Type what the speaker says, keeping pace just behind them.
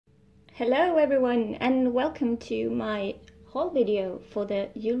Hello everyone and welcome to my haul video for the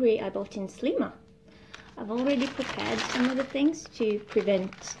jewelry I bought in Sliema. I've already prepared some of the things to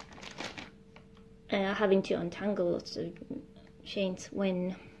prevent having to untangle lots of chains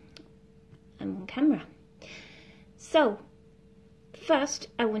when I'm on camera. So first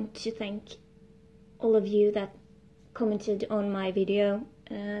I want to thank all of you that commented on my video.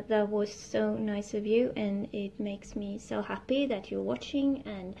 That was so nice of you, and it makes me so happy that you're watching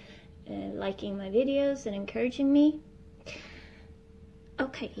and liking my videos and encouraging me.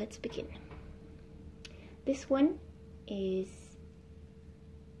 Okay, let's begin. This one is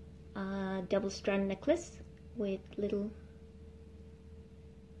a double strand necklace with little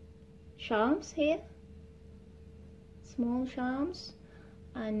charms here, small charms,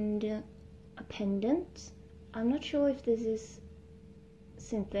 and a pendant. I'm not sure if this is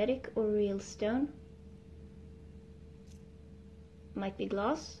synthetic or real stone. Might be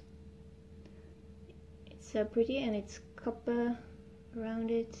glass. It's so pretty, and it's copper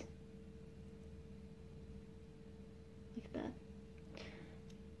around it, like that.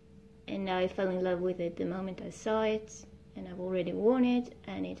 And I fell in love with it the moment I saw it, and I've already worn it,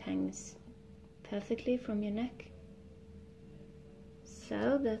 and it hangs perfectly from your neck.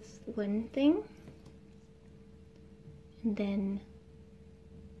 So that's one thing. And then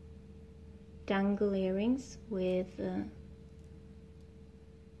dangle earrings with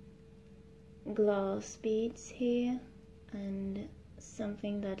glass beads here, and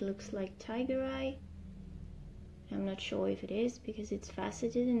something that looks like tiger eye. I'm not sure if it is because it's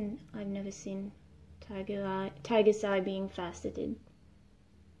faceted, and I've never seen tiger's eye being faceted.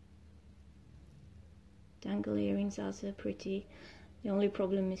 Dangle earrings are so pretty. The only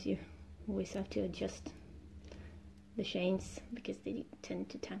problem is you always have to adjust the chains because they tend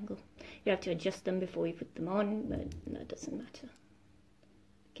to tangle. You have to adjust them before you put them on, but that doesn't matter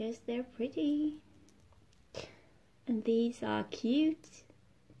because they're pretty. And these are cute,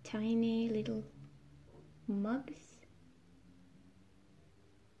 tiny little mugs.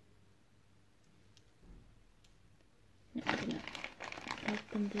 Now I'm gonna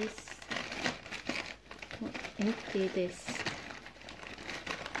open this, empty this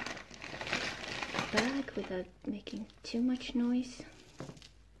bag without making too much noise.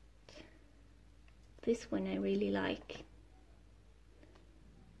 This one I really like.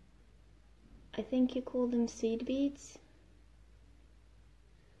 I think you call them seed beads.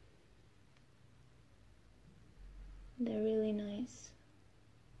 They're really nice.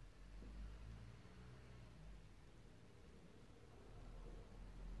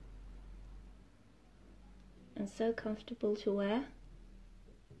 And so comfortable to wear.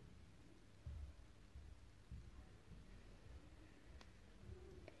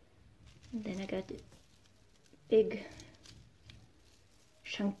 And then I got a big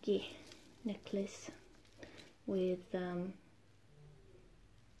chunky necklace with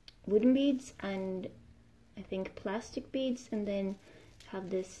wooden beads and I think plastic beads, and then have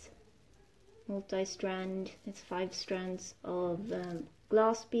this multi-strand, it's 5 strands of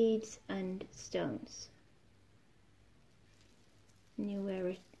glass beads and stones. And you wear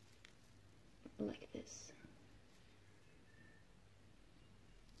it like this.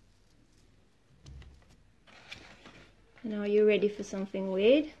 And are you ready for something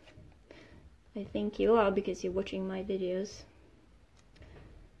weird? I think you are because you're watching my videos.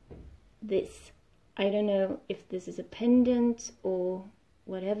 This, I don't know if this is a pendant or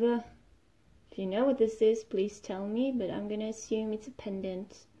whatever. If you know what this is, please tell me, but I'm gonna assume it's a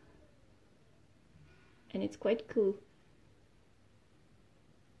pendant. And it's quite cool.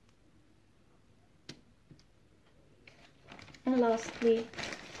 And lastly,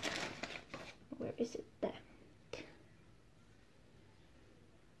 where is it? There.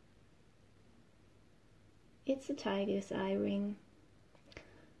 It's a tiger's eye ring.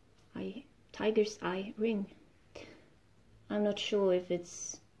 Tiger's eye ring. I'm not sure if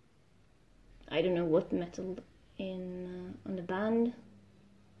it's, I don't know what metal in on the band,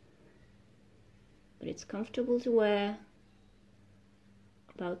 but it's comfortable to wear.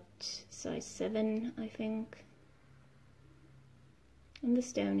 About size 7, I think. And the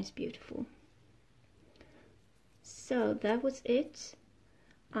stone is beautiful. So that was it.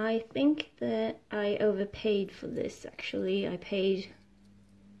 I think that I overpaid for this actually. I paid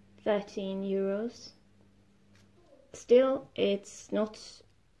 13 euros. Still, it's not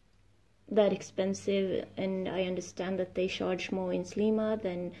that expensive, and I understand that they charge more in Sliema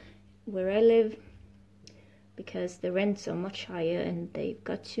than where I live because the rents are much higher and they've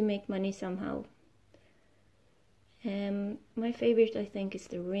got to make money somehow. My favorite, I think, is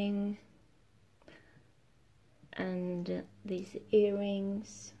the ring and these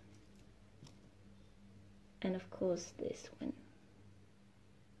earrings. and of course this one.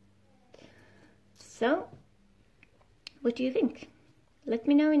 So, what do you think? Let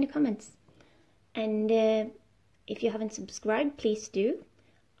me know in the comments. And if you haven't subscribed, please do.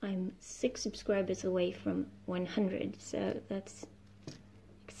 I'm 6 subscribers away from 100, so that's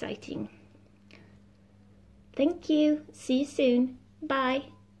exciting. Thank you. See you soon. Bye.